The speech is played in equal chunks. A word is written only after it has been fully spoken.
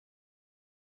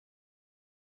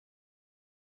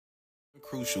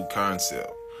Crucial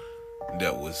concept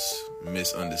that was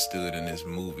misunderstood in this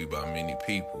movie by many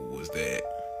people was that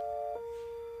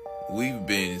we've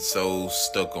been so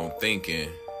stuck on thinking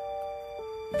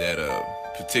that a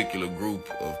particular group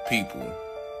of people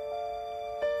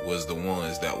was the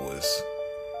ones that was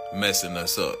messing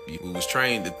us up. We was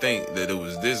trained to think that it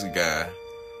was this guy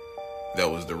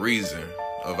that was the reason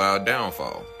of our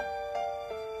downfall.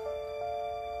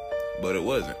 But it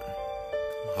wasn't.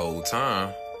 The whole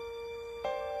time,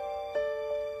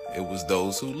 it was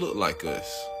those who look like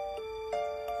us.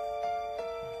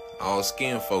 All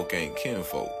skin folk ain't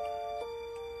kinfolk.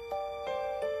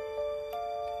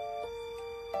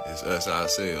 It's us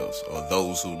ourselves, or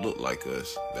those who look like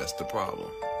us. That's the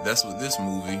problem. That's what this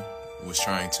movie was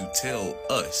trying to tell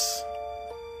us.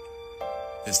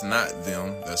 It's not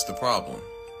them that's the problem.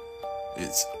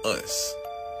 It's us.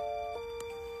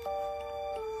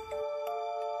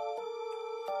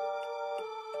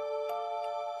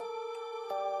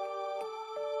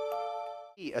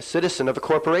 A citizen of a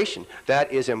corporation.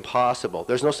 That is impossible.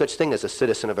 There's no such thing as a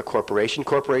citizen of a corporation.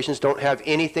 Corporations don't have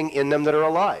anything in them that are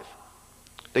alive.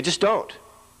 They just don't.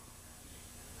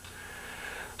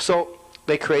 So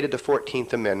they created the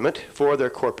 14th Amendment for their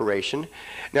corporation.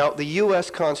 Now, the U.S.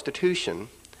 Constitution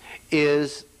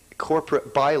is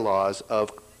corporate bylaws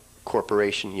of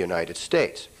Corporation United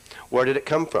States. Where did it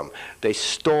come from? They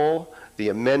stole the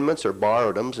amendments, or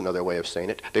borrowed them, is another way of saying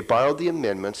it. They borrowed the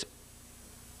amendments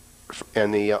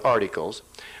and the articles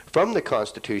from the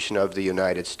Constitution of the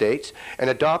United States and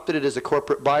adopted it as the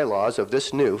corporate bylaws of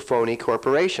this new phony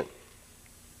corporation.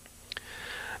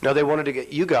 Now, they wanted to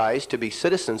get you guys to be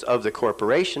citizens of the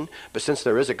corporation, but since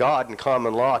there is a God and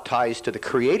common law ties to the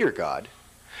Creator God,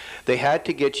 they had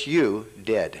to get you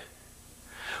dead.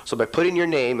 So by putting your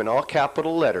name in all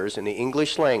capital letters in the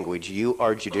English language, you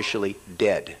are judicially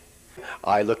dead.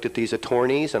 I looked at these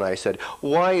attorneys and I said,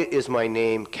 why is my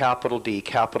name capital D,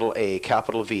 capital A,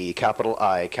 capital V, capital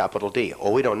I, capital D?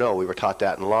 Oh, we don't know. We were taught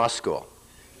that in law school.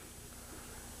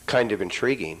 Kind of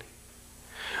intriguing.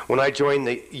 When I joined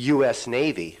the U.S.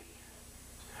 Navy,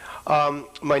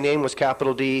 my name was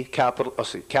capital D,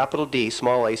 capital D,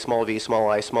 small a, small v, small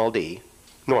I, small d,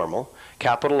 normal,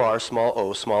 capital R, small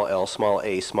o, small l, small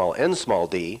a, small n, small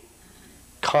d,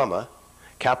 comma,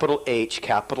 capital H,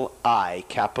 capital I,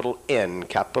 capital N,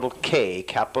 capital K,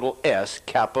 capital S,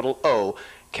 capital O,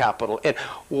 capital N.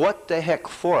 What the heck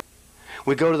for?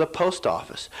 We go to the post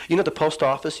office. You know the post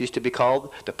office used to be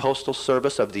called the Postal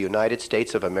Service of the United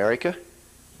States of America?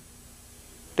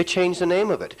 They changed the name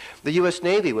of it. The U.S.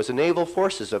 Navy was the Naval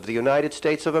Forces of the United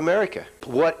States of America.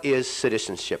 What is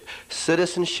citizenship?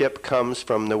 Citizenship comes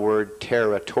from the word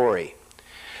territory.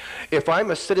 If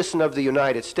I'm a citizen of the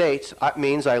United States, that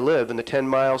means I live in the 10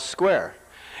 miles square.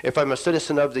 If I'm a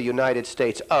citizen of the United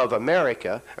States of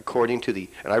America, according to the,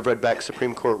 and I've read back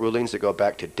Supreme Court rulings that go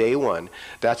back to day one,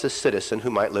 that's a citizen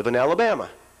who might live in Alabama.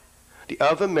 The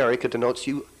of America denotes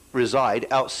you reside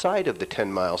outside of the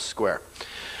 10 miles square.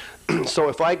 So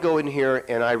if I go in here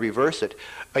and I reverse it,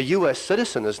 a U.S.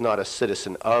 citizen is not a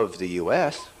citizen of the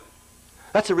U.S.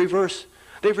 That's a reverse.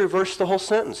 They've reversed the whole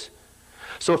sentence.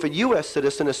 So if a U.S.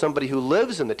 citizen is somebody who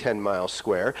lives in the 10 miles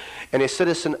square, and a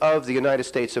citizen of the United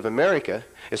States of America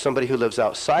is somebody who lives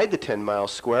outside the 10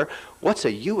 miles square, what's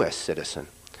a U.S. citizen?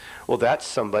 Well, that's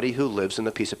somebody who lives in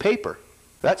a piece of paper.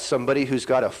 That's somebody who's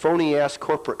got a phony-ass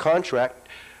corporate contract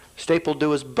stapled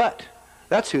to his butt.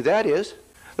 That's who that is.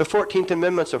 The 14th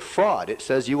Amendment's a fraud. It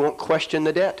says you won't question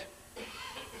the debt.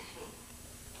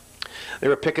 They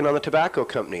were picking on the tobacco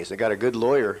companies. They got a good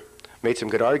lawyer, made some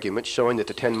good arguments showing that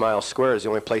the 10 mile square is the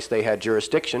only place they had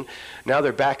jurisdiction. Now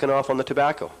they're backing off on the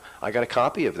tobacco. I got a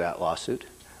copy of that lawsuit.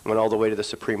 Went all the way to the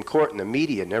Supreme Court, and the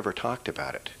media never talked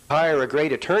about it. Hire a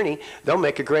great attorney, they'll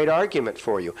make a great argument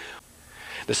for you.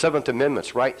 The 7th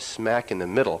Amendment's right smack in the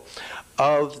middle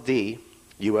of the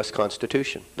U.S.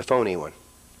 Constitution, the phony one.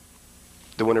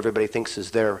 The one everybody thinks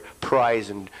is their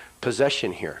prize and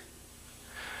possession here.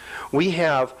 We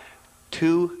have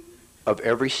 2 of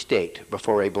every state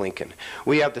before Abe Lincoln.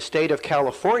 We have the state of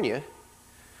California,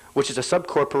 which is a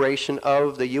subcorporation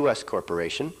of the U.S.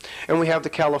 corporation, and we have the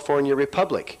California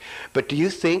Republic. But do you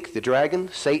think the dragon,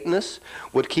 Satanists,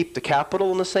 would keep the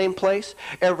capital in the same place?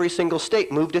 Every single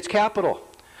state moved its capital.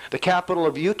 The capital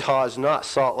of Utah is not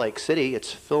Salt Lake City,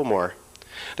 it's Fillmore.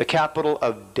 The capital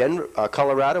of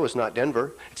Colorado is not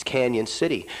Denver, it's Canyon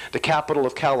City. The capital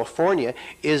of California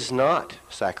is not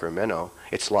Sacramento,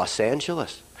 it's Los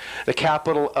Angeles. The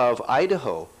capital of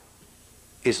Idaho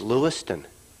is Lewiston.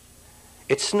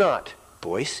 It's not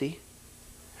Boise.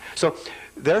 So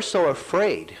they're so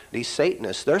afraid, these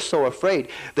Satanists, they're so afraid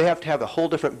they have to have a whole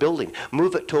different building,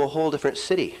 move it to a whole different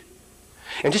city.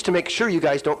 And just to make sure you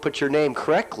guys don't put your name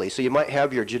correctly, so you might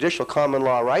have your judicial common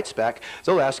law rights back,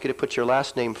 they'll ask you to put your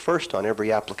last name first on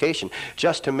every application,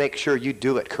 just to make sure you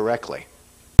do it correctly.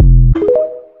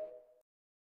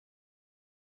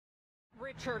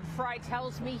 Richard Fry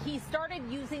tells me he started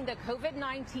using the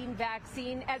COVID-19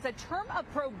 vaccine as a term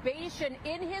of probation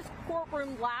in his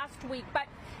courtroom last week, but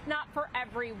not for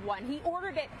everyone. He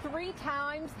ordered it 3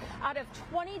 times out of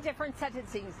 20 different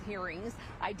sentencing hearings.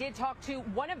 I did talk to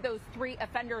one of those 3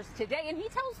 offenders today, and he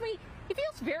tells me he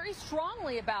feels very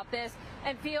strongly about this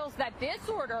and feels that this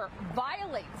order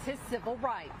violates his civil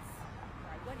rights.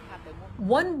 What happened?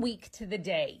 1 week to the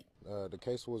day. The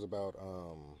case was about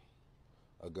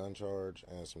a gun charge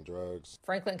and some drugs.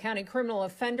 Franklin County criminal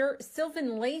offender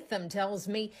Sylvan Latham tells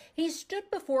me he stood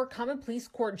before Common Pleas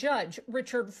Court Judge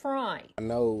Richard Fry. I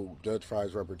know Judge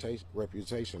Fry's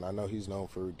reputation. I know he's known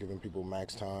for giving people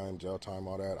max time, jail time,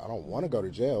 all that. I don't want to go to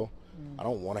jail. I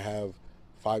don't want to have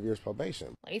 5 years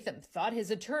probation. Latham thought his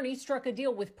attorney struck a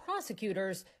deal with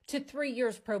prosecutors to 3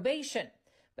 years probation.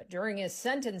 But during his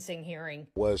sentencing hearing,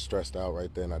 I was stressed out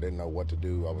right then. I didn't know what to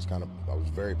do. I was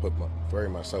very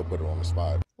much so put on the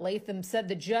spot. Latham said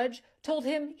the judge told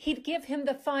him he'd give him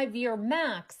the 5-year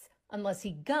max unless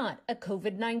he got a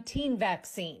COVID-19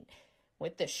 vaccine.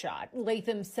 With the shot,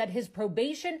 Latham said his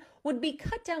probation would be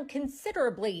cut down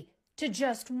considerably to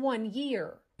just 1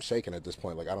 year. I'm shaking at this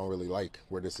point. Like, I don't really like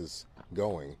where this is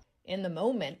going. In the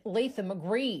moment, Latham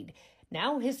agreed.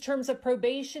 Now his terms of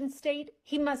probation state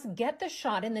he must get the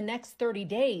shot in the next 30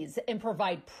 days and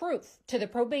provide proof to the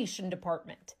probation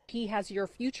department. He has your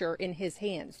future in his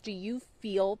hands. Do you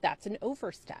feel that's an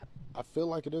overstep? I feel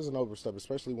like it is an overstep,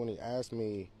 especially when he asked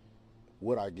me,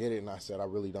 would I get it? And I said, I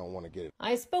really don't want to get it.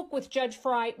 I spoke with Judge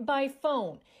Fry by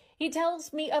phone. He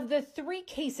tells me of the 3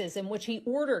 cases in which he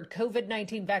ordered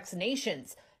COVID-19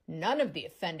 vaccinations, none of the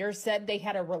offenders said they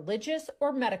had a religious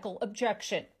or medical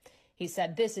objection. He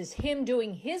said this is him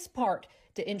doing his part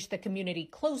to inch the community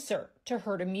closer to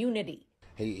herd immunity.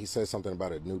 He said something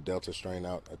about a new Delta strain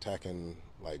out attacking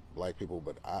like black people,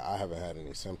 but I haven't had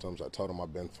any symptoms. I told him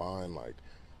I've been fine. Like,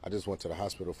 I just went to the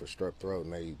hospital for strep throat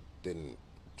and they didn't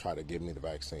try to give me the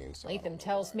vaccine. So Latham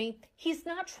tells me he's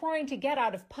not trying to get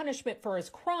out of punishment for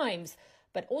his crimes,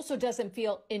 but also doesn't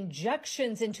feel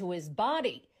injections into his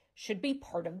body should be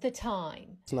part of the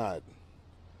time. It's not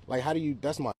like, how do you,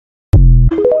 that's my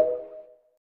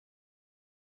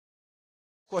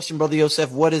question, Brother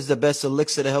Yosef. What is the best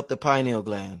elixir to help the pineal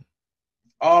gland?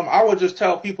 I would just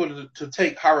tell people to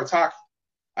take Harataki.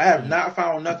 I have not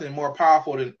found nothing more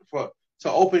powerful than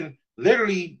to open.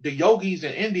 Literally, the yogis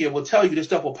in India will tell you this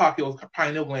stuff will pop your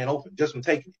pineal gland open just from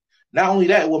taking it. Not only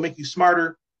that, it will make you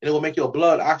smarter and it will make your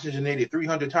blood oxygenated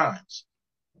 300 times.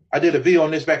 I did a video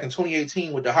on this back in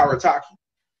 2018 with the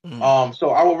Harataki.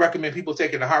 So I would recommend people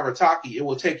taking the Harataki. It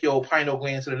will take your pineal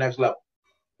gland to the next level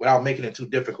without making it too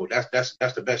difficult. That's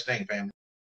the best thing, family.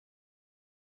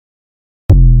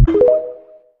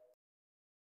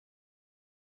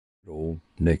 Old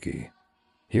Nikki.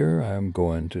 Here I am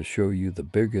going to show you the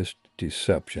biggest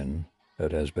deception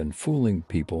that has been fooling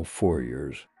people for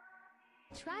years.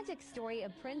 Tragic story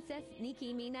of Princess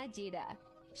Nikki Minajita.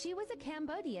 She was a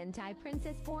Cambodian Thai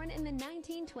princess born in the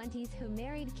 1920s who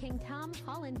married King Tom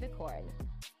Holland Vicord.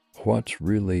 What's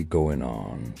really going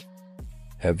on?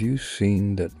 Have you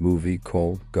seen that movie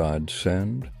called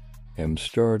Godsend? I'm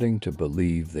starting to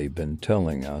believe they've been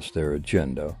telling us their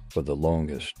agenda for the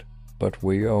longest, but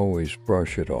we always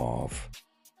brush it off.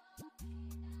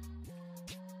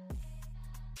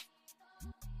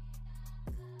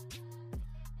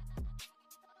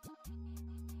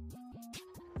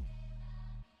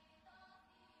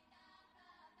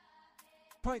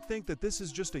 Might think that this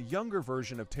is just a younger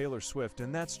version of Taylor Swift,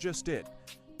 and that's just it.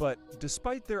 But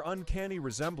despite their uncanny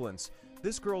resemblance,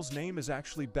 this girl's name is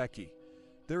actually Becky.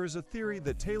 There is a theory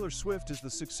that Taylor Swift is the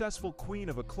successful queen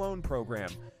of a clone program,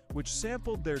 which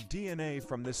sampled their DNA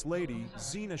from this lady,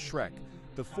 Zena Shrek,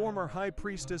 the former high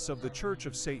priestess of the Church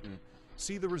of Satan.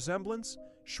 See the resemblance?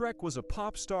 Shrek was a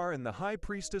pop star and the high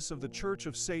priestess of the Church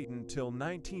of Satan till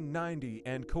 1990,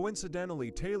 and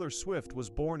coincidentally Taylor Swift was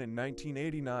born in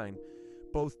 1989.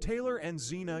 Both Taylor and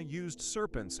Zena used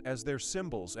serpents as their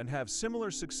symbols and have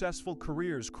similar successful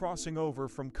careers crossing over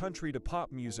from country to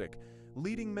pop music,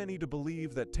 leading many to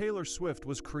believe that Taylor Swift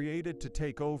was created to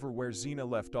take over where Zena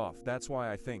left off. That's why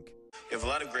I think. You have a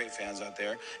lot of great fans out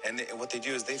there, and what they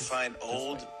do is they find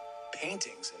old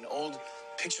paintings and old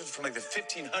pictures from like the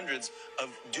 1500s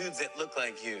of dudes that look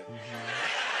like you.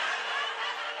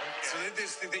 So they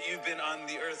just think that you've been on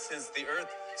the earth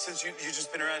since you've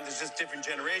just been around. There's just different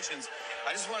generations.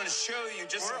 I just wanted to show you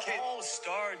just in case. We're all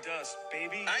stardust,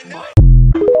 baby. I know.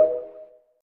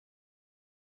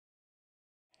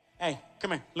 Hey, come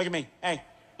here. Look at me. Hey,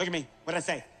 look at me. What'd I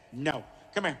say? No.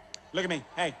 Come here. Look at me.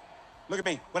 Hey, look at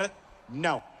me.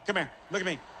 No. Come here. Look at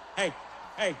me. Hey,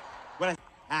 hey.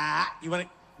 You want it?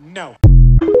 No.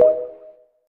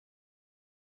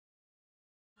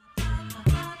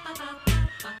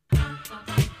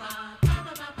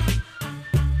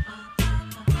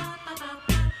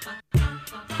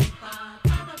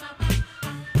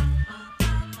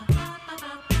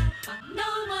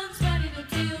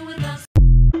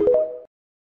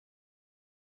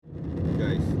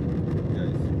 Guys,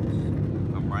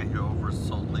 I'm right here over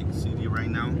Salt Lake City right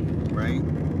now, right?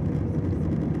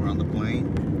 We're on the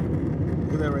plane.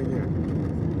 Look at that right there.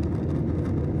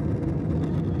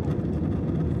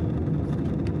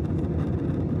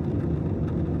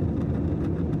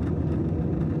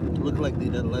 Look like they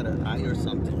did a letter I or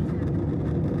something.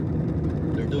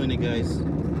 They're doing it, guys.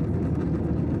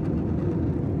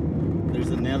 There's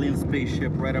an alien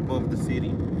spaceship right above the city,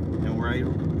 and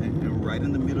right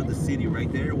in the middle of the city,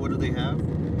 right there. What do they have?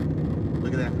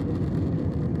 Look at that.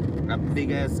 A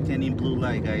big ass canyon blue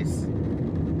light, guys.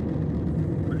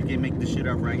 But they can make this shit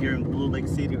up right here in Blue Lake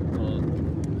City,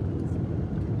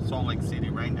 Salt Lake City,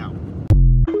 right now.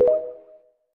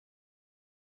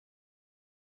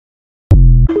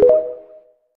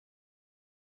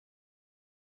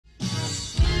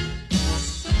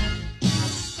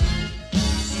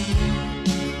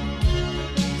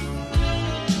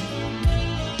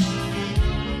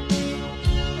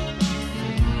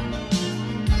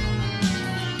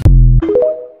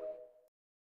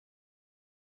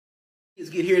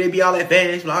 Get here, they be all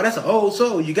advanced. Like, oh, that's an old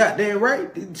soul. You got damn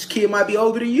right. This kid might be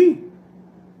older than you.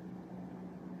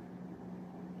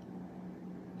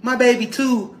 My baby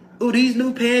too. Ooh, these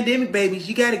new pandemic babies,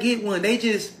 you gotta get one. They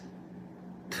just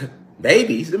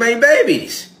babies. Them ain't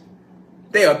babies.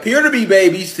 They appear to be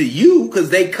babies to you because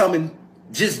they coming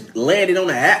just landed on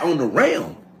the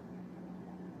realm.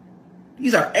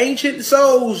 These are ancient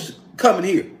souls coming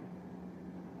here,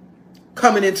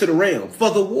 coming into the realm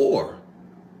for the war.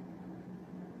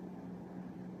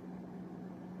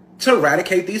 To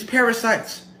eradicate these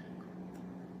parasites.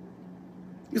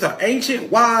 These are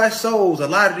ancient, wise souls. A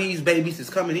lot of these babies is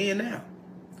coming in now.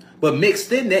 But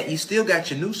mixed in that, you still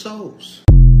got your new souls.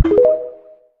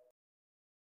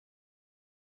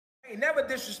 Hey, never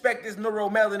disrespect this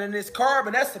neuromelanin, this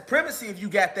carbon. That's supremacy if you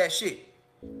got that shit.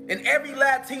 And every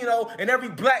Latino and every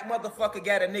black motherfucker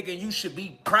got a nigga, and you should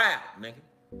be proud, nigga.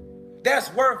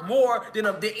 That's worth more than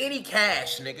any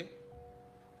cash, nigga.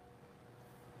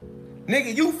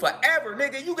 Nigga, you forever,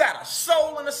 nigga. You got a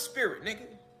soul and a spirit, nigga.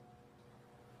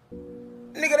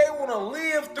 Nigga, they want to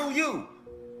live through you.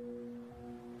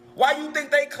 Why you think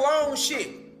they clone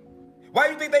shit? Why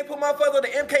you think they put motherfuckers on the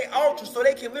MK Ultra so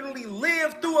they can literally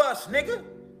live through us, nigga?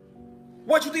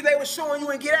 What you think they was showing you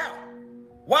and get out?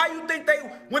 Why you think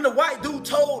when the white dude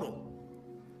told them?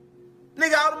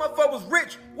 Nigga, all the motherfuckers was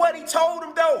rich. What he told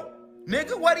them, though?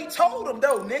 Nigga, what he told them,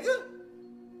 though, nigga?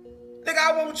 Nigga,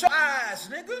 I want your eyes,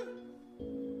 nigga.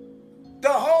 The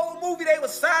whole movie, they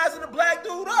was sizing the black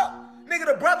dude up. Nigga,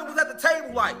 the brother was at the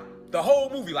table like, the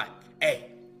whole movie like, hey,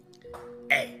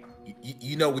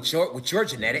 you know, with your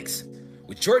genetics,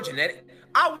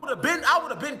 I would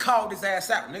have been called his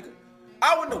ass out, nigga.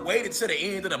 I wouldn't have waited to the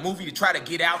end of the movie to try to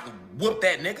get out and whoop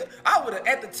that nigga. I would have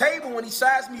at the table when he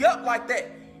sized me up like that.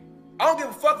 I don't give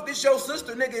a fuck if this your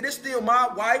sister, nigga. This still my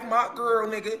wife, my girl,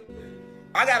 nigga.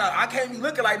 I can't be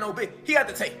looking like no bitch. He had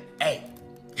to take, hey,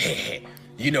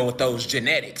 you know, with those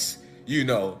genetics, you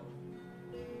know.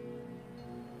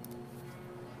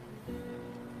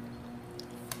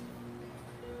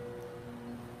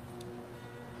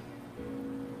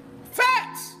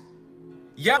 Facts.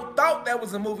 Y'all thought that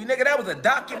was a movie, nigga. That was a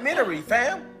documentary,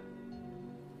 fam.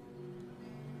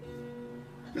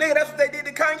 Nigga, that's what they did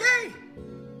to Kanye.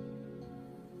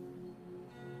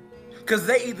 Because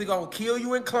they either gonna kill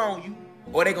you and clone you,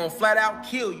 or they gonna flat out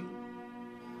kill you,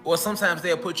 or sometimes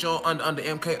they'll put you on under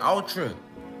MK Ultra.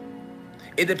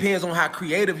 It depends on how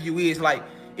creative you is. Like,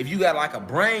 if you got like a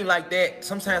brain like that,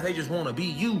 sometimes they just want to be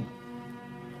you.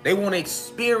 They want to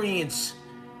experience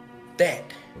that.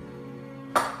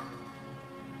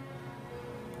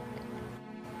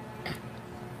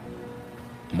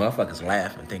 Motherfuckers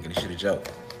laughing, thinking this shit a joke.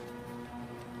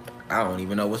 I don't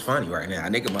even know what's funny right now. A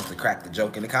nigga must have cracked the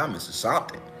joke in the comments or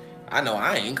something. I know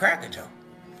I ain't cracked a joke.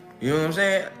 You know what I'm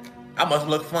saying? I must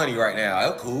look funny right now.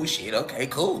 Oh, cool shit. Okay,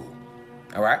 cool.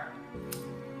 All right?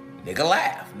 Nigga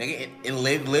laugh. Nigga, and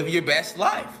live your best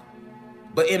life.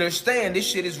 But understand this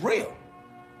shit is real.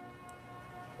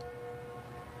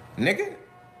 Nigga.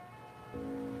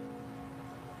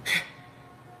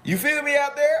 You feel me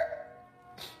out there?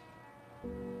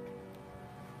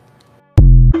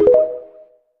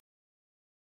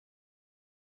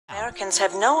 Americans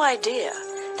have no idea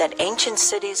that ancient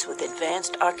cities with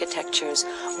advanced architectures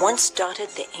once dotted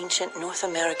the ancient North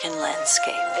American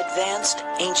landscape. Advanced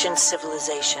ancient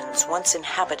civilizations once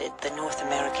inhabited the North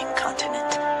American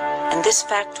continent, and this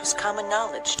fact was common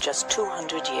knowledge just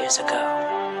 200 years ago.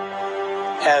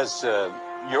 As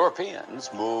Europeans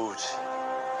moved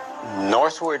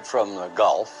northward from the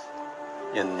Gulf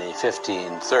in the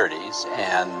 1530s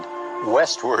and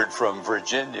westward from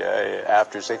Virginia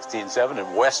after 1607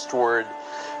 and westward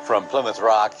from Plymouth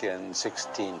Rock in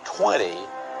 1620,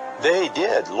 they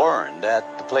did learn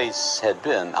that the place had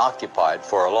been occupied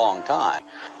for a long time.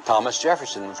 Thomas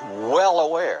Jefferson was well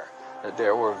aware that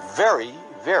there were very,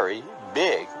 very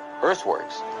big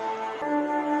earthworks.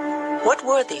 What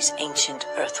were these ancient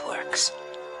earthworks?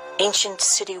 Ancient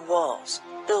city walls,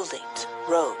 buildings,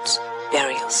 roads,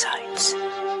 burial sites.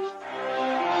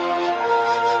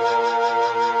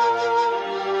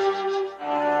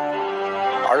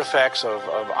 Artifacts of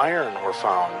iron were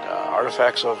found,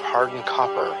 artifacts of hardened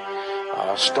copper,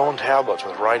 stone tablets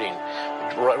with writing.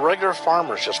 Regular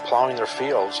farmers just plowing their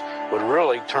fields would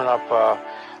really turn up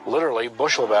literally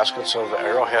bushel baskets of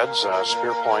arrowheads,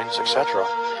 spear points, etc.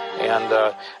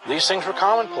 And these things were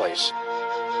commonplace.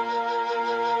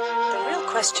 The real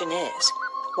question is,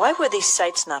 why were these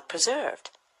sites not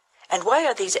preserved? And why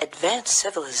are these advanced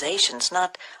civilizations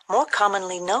not more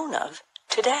commonly known of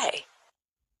today?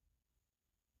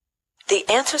 The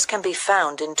answers can be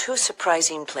found in two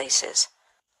surprising places.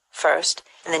 First,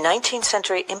 in the 19th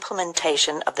century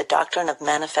implementation of the doctrine of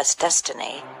manifest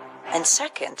destiny, and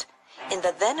second, in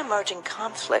the then emerging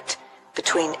conflict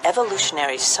between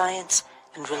evolutionary science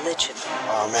and religion.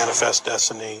 Manifest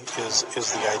destiny is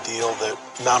the ideal that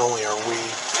not only are we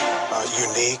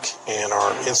unique and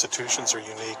our institutions are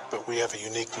unique, but we have a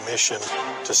unique mission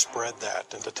to spread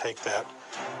that and to take that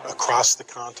across the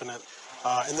continent.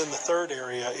 And then the third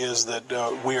area is that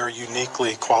we are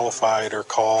uniquely qualified or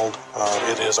called.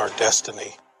 It is our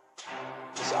destiny.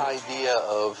 This idea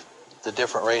of the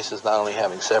different races not only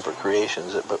having separate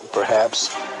creations, but perhaps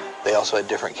they also had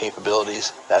different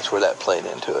capabilities. That's where that played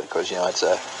into it, because it's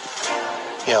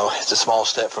a small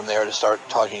step from there to start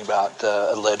talking about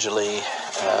allegedly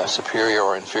superior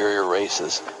or inferior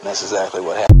races. And that's exactly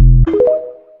what happened.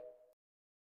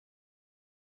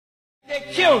 They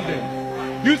killed him.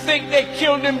 You think they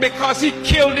killed him because he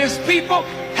killed his people?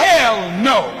 Hell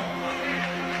no.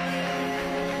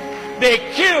 They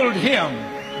killed him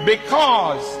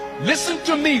because, listen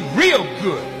to me real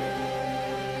good,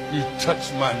 you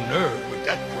touched my nerve with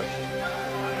that question.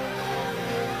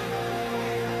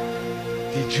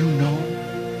 Did you know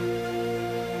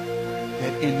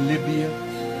that in Libya,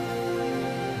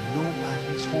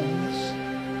 nobody's homeless?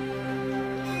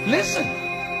 Listen.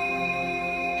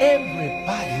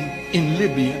 Everybody in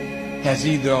Libya has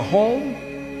either a home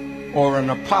or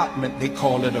an apartment. They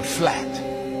call it a flat.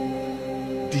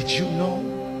 Did you know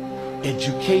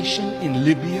education in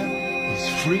Libya is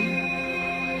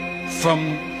free?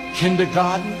 From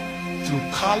kindergarten through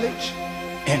college?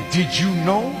 And did you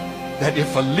know that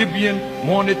if a Libyan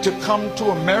wanted to come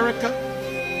to America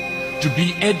to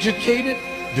be educated,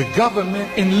 the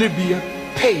government in Libya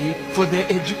paid for their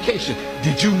education?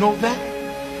 Did you know that?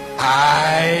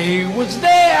 I was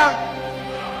there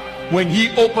when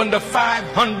he opened a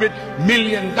 $500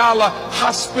 million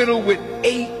hospital with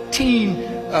 18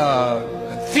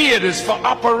 theaters for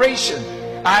operation.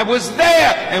 I was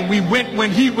there, and we went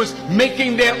when he was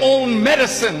making their own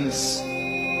medicines.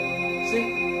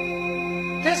 See,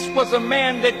 this was a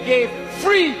man that gave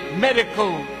free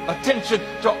medical attention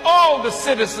to all the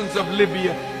citizens of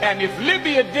Libya, and if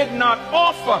Libya did not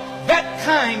offer that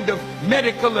kind of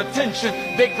medical attention,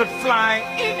 they could fly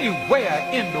anywhere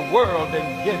in the world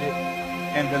and get it,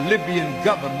 and the Libyan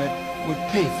government would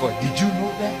pay for it. Did you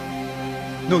know that?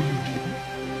 No, you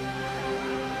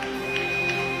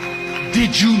didn't.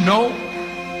 Did you know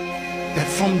that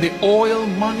from the oil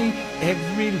money,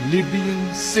 every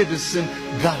Libyan citizen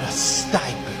got a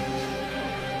stipend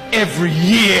every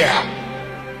year?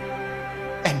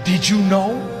 And did you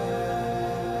know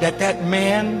that that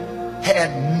man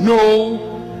had no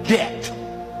debt?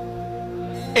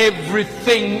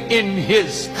 Everything in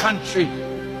his country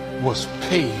was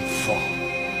paid for.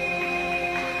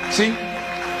 See?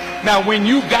 Now when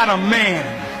you got a man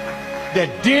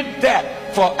that did that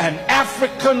for an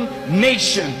African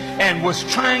nation and was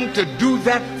trying to do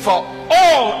that for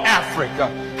all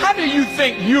Africa, how do you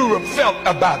think Europe felt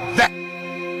about that?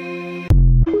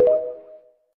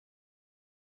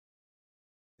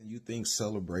 You think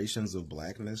celebrations of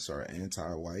blackness are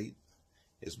anti-white?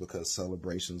 It's because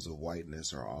celebrations of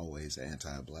whiteness are always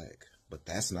anti-black. But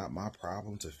that's not my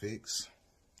problem to fix.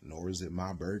 nor is it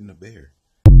my burden to bear.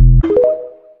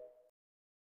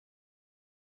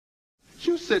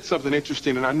 You said something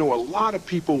interesting, and I know a lot of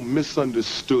people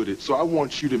misunderstood it, so I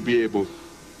want you to be able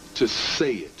to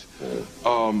say it.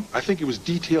 I think it was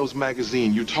Details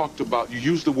Magazine. You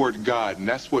used the word God, and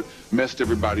that's what messed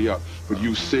everybody up. But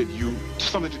you said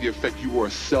something to the effect you were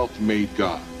a self-made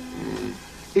God.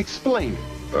 Explain it.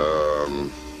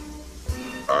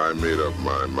 I made up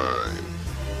my mind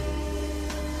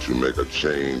to make a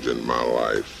change in my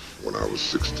life when I was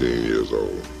 16 years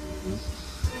old.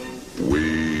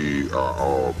 We are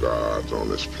all gods on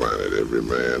this planet, every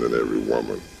man and every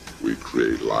woman. We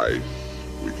create life,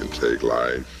 we can take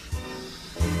life,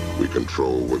 we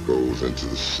control what goes into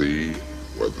the sea,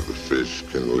 whether the fish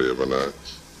can live or not.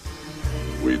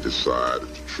 We decide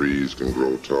if the trees can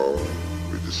grow tall,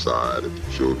 we decide if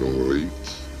the children will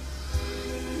eat.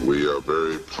 We are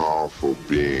very powerful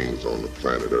beings on the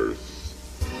planet Earth.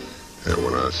 And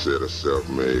when I said a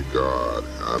self-made God,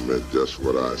 I meant just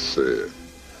what I said.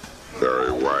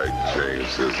 Barry White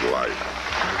changed his life.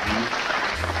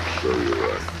 So you're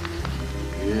right.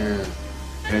 Yeah.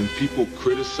 And people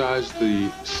criticize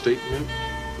the statement?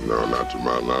 No, not to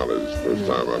my knowledge. First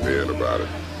time I'm hearing about it.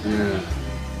 Yeah.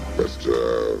 But,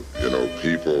 you know,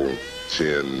 people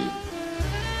tend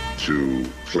to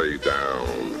play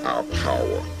down our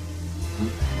power.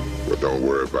 But don't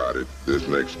worry about it. This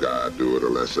next guy do it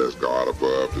unless there's God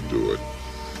above to do it.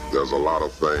 There's a lot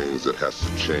of things that has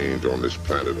to change on this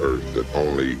planet Earth that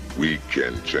only we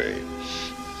can change.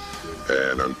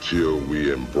 And until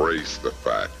we embrace the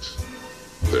fact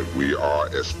that we are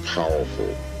as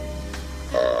powerful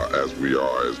as we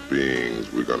are as beings,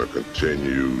 we're going to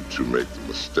continue to make the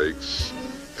mistakes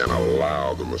and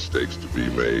allow the mistakes to be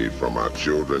made, from our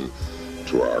children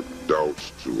to our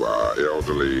adults to our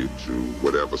elderly to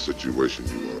whatever situation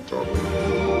you want to talk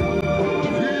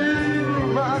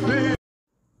about.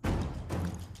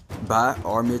 Buy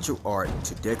R. Mitchell art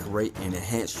to decorate and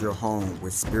enhance your home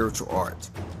with spiritual art.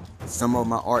 Some of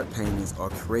my art paintings are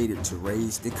created to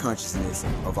raise the consciousness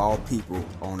of all people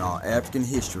on our African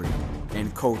history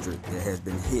and culture that has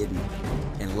been hidden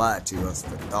and lied to us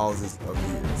for thousands of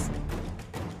years.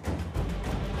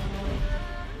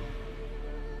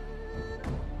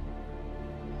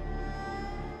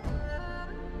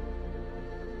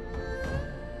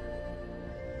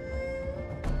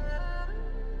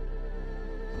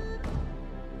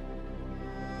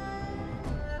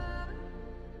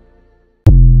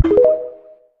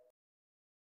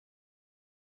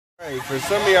 For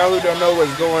some of y'all who don't know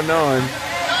what's going on,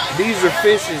 these are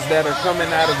fishes that are coming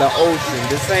out of the ocean.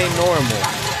 This ain't normal.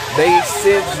 They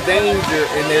sense danger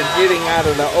and they're getting out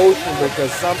of the ocean because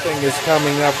something is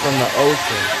coming up from the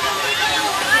ocean.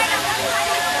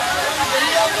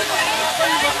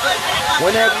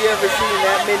 When have you ever seen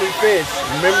that many fish?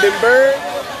 Remember them birds?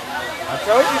 I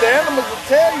told you, the animals will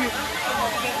tell you.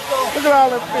 Look at all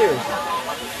them fish.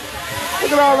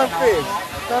 Look at all them fish.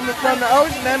 Coming from the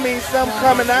ocean, that means something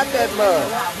coming out that mud.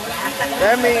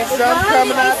 That means something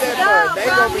coming out that mud. They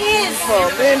gonna be eating for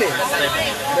a minute.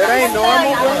 That ain't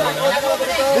normal, bro.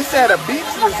 This at a beach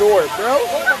resort, bro.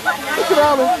 Look at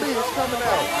all them fish coming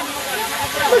out.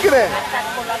 Look at that.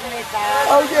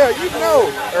 Oh yeah, you know,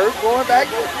 Earth going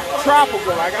back to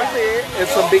tropical, like I said,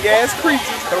 and some big ass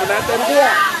creatures coming out that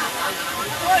water.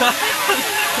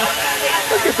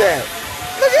 Look at that.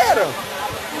 Look at them.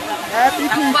 Happy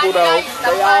people though,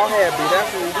 they all happy.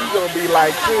 That's what we gonna be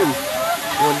like too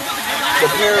when the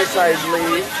parasites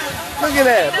leave. Look at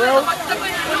that, bro.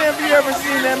 When have you ever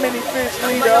seen that many fish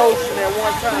leave the ocean at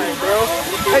one time, bro?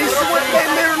 They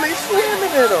literally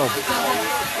swimming in them.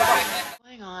 What's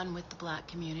going on with the black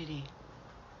community?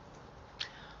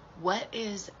 What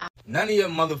is... None of your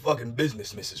motherfucking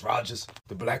business, Mrs. Rogers.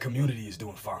 The black community is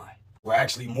doing fine. We're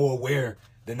actually more aware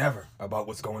than ever about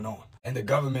what's going on. And the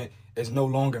government is no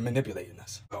longer manipulating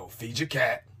us. So feed your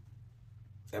cat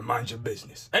and mind your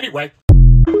business. Anyway.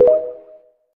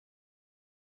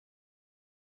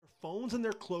 Phones and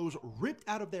their clothes ripped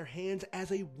out of their hands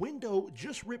as a window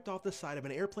just ripped off the side of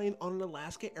an airplane on an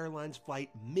Alaska Airlines flight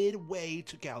midway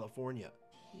to California.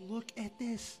 Look at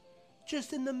this.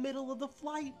 Just in the middle of the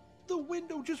flight, the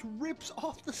window just rips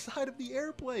off the side of the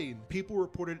airplane. People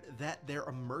reported that their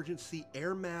emergency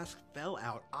air mask fell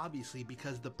out, obviously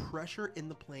because the pressure in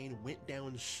the plane went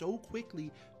down so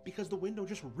quickly because the window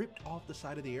just ripped off the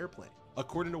side of the airplane.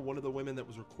 According to one of the women that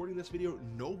was recording this video,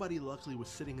 nobody luckily was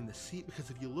sitting in the seat, because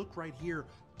if you look right here,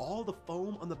 all the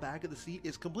foam on the back of the seat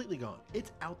is completely gone.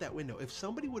 It's out that window. If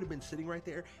somebody would have been sitting right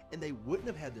there and they wouldn't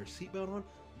have had their seatbelt on,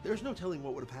 there's no telling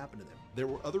what would have happened to them. There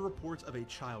were other reports of a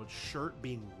child's shirt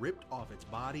being ripped off its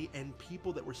body, and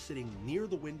people that were sitting near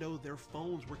the window, their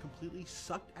phones were completely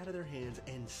sucked out of their hands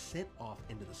and sent off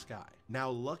into the sky. Now,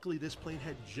 luckily, this plane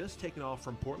had just taken off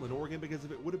from Portland, Oregon, because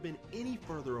if it would have been any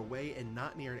further away and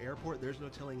not near an airport, there's no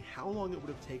telling how long it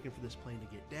would have taken for this plane to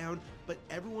get down, but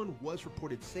everyone was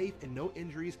reported safe and no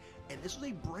injuries, and this was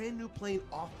a brand new plane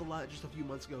off the lot just a few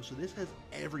months ago, so this has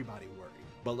everybody worried.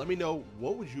 But let me know,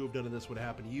 what would you have done if this would have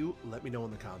happened to you? Let me know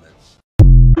in the comments.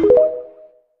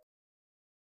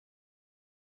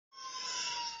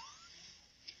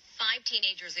 5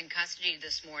 teenagers in custody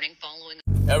this morning following...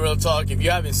 Real talk, if you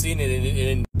haven't seen it,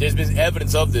 and there's been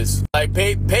evidence of this. Like,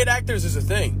 paid actors is a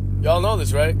thing. Y'all know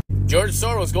this, right? George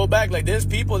Soros, go back, like, there's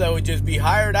people that would just be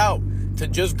hired out to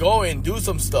just go and do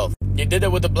some stuff. They did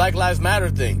it with the Black Lives Matter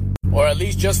thing. Or at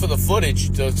least just for the footage,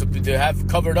 to have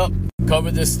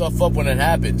cover this stuff up when it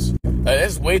happens.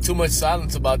 There's way too much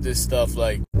silence about this stuff.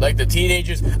 Like the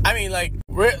teenagers. I mean,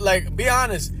 be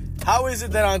honest. How is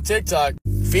it that on TikTok,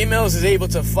 females is able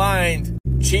to find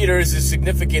cheaters and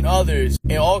significant others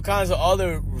and all kinds of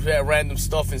other random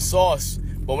stuff and sauce,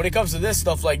 but when it comes to this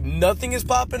stuff, like, nothing is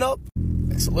popping up?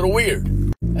 It's a little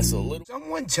weird. That's a little...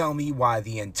 Someone tell me why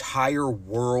the entire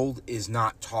world is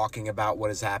not talking about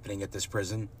what is happening at this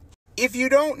prison. If you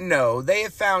don't know, they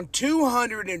have found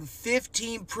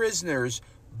 215 prisoners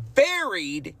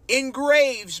buried in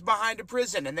graves behind a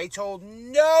prison, and they told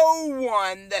no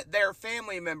one that their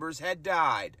family members had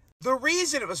died. The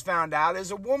reason it was found out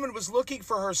is a woman was looking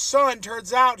for her son.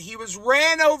 Turns out he was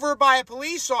ran over by a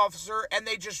police officer, and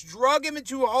they just drug him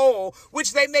into a hole,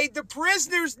 which they made the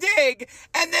prisoners dig,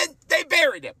 and then they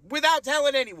buried him without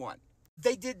telling anyone.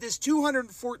 They did this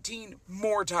 214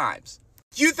 more times.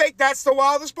 You think that's the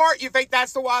wildest part? You think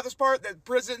that's the wildest part? That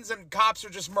prisons and cops are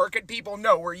just murking people?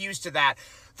 No, we're used to that.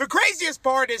 The craziest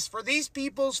part is for these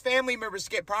people's family members to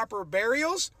get proper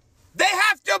burials, they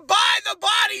have to buy the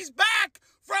bodies back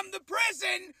from the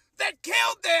prison that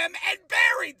killed them and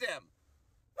buried them.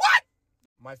 What?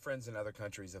 My friends in other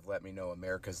countries have let me know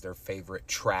America's their favorite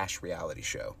trash reality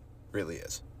show. Really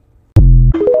is.